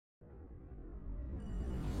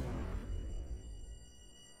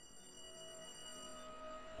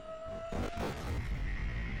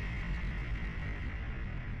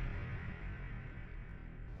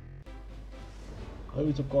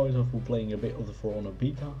loads of guys who are playing a bit of the For Honor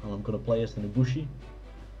beta, and I'm gonna play as the Nobushi.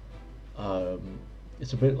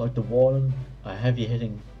 It's a bit like the Warden, a heavy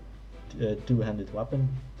hitting two-handed weapon,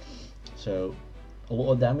 so a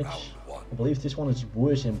lot of damage. I believe this one is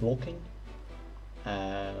worse in blocking,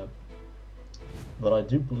 but I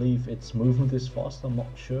do believe its movement is fast, I'm not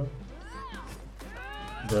sure.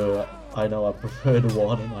 But I know I prefer the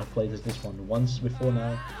Warden. I've played as this one once before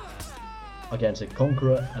now against a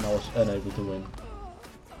Conqueror and I was unable to win.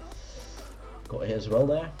 Got hit as well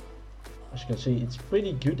there. As you can see, it's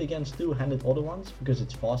pretty good against two-handed other ones because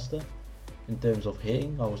it's faster in terms of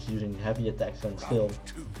hitting. I was using heavy attacks and still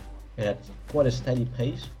it had quite a steady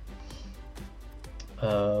pace.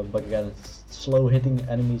 But against slow hitting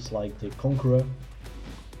enemies like the Conqueror,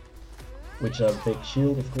 which are big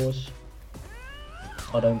shield of course,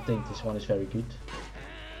 I don't think this one is very good.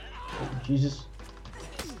 Oh, Jesus.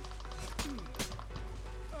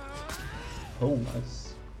 Oh,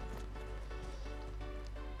 nice.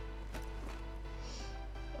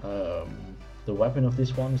 The weapon of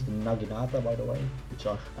this one is the naginata, by the way, which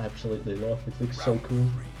I absolutely love. It looks so cool.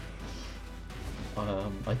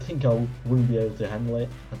 I think I wouldn't be able to handle it.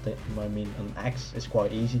 I mean, an axe is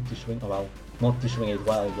quite easy to swing. Well, not to swing it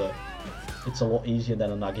well, but it's a lot easier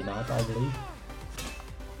than a naginata, I believe.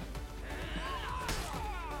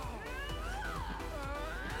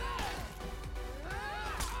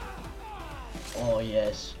 Oh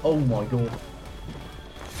yes. Oh my god.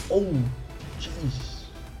 Oh, jeez.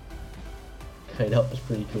 Okay, that was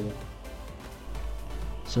pretty cool.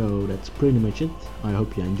 So that's pretty much it. I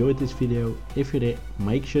hope you enjoyed this video. If you did,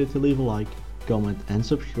 make sure to leave a like, comment and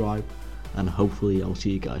subscribe, and hopefully I'll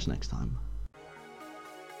see you guys next time.